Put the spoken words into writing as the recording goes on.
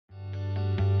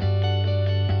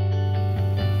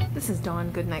This is Dawn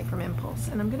Goodnight from Impulse,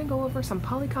 and I'm going to go over some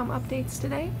Polycom updates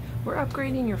today. We're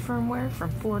upgrading your firmware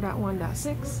from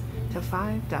 4.1.6 to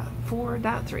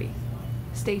 5.4.3.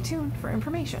 Stay tuned for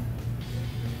information.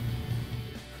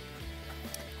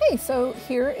 Hey, so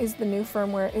here is the new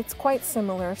firmware. It's quite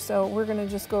similar, so we're going to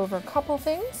just go over a couple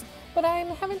things, but I'm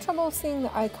having trouble seeing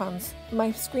the icons.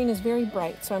 My screen is very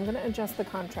bright, so I'm going to adjust the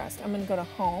contrast. I'm going to go to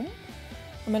Home.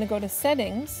 I'm going to go to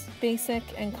Settings, Basic,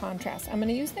 and Contrast. I'm going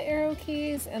to use the arrow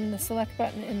keys and the select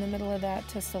button in the middle of that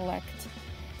to select.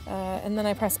 And then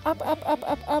I press up,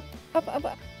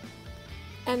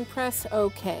 and press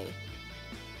OK.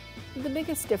 The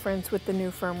biggest difference with the new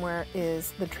firmware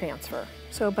is the transfer.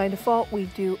 So by default, we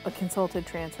do a consulted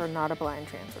transfer, not a blind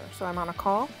transfer. So I'm on a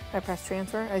call, I press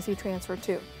transfer, I see transfer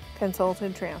 2,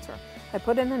 consulted transfer. I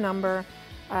put in the number,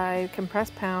 I can press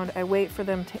pound, I wait for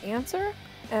them to answer,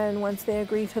 and once they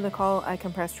agree to the call, I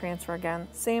can press transfer again,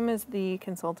 same as the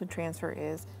consulted transfer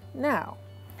is now.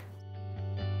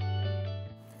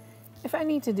 If I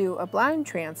need to do a blind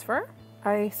transfer,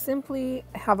 I simply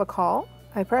have a call,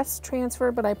 I press transfer,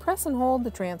 but I press and hold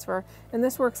the transfer, and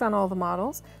this works on all the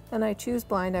models. Then I choose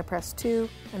blind, I press 2,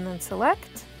 and then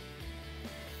select.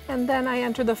 And then I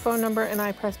enter the phone number and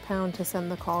I press pound to send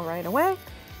the call right away.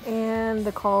 And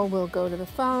the call will go to the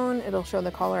phone, it'll show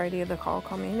the caller ID of the call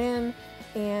coming in,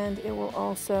 and it will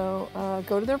also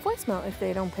go to their voicemail if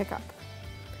they don't pick up.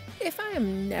 If I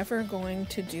am never going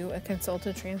to do a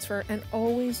consulted transfer and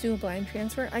always do a blind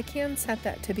transfer, I can set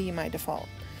that to be my default.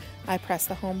 I press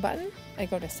the home button, I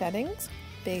go to Settings,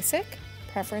 Basic,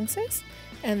 Preferences,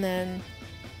 and then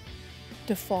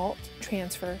Default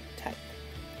Transfer Type.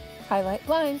 Highlight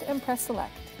blind and press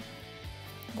select.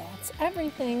 That's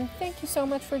everything. Thank you so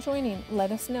much for joining.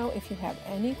 Let us know if you have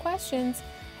any questions.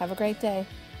 Have a great day.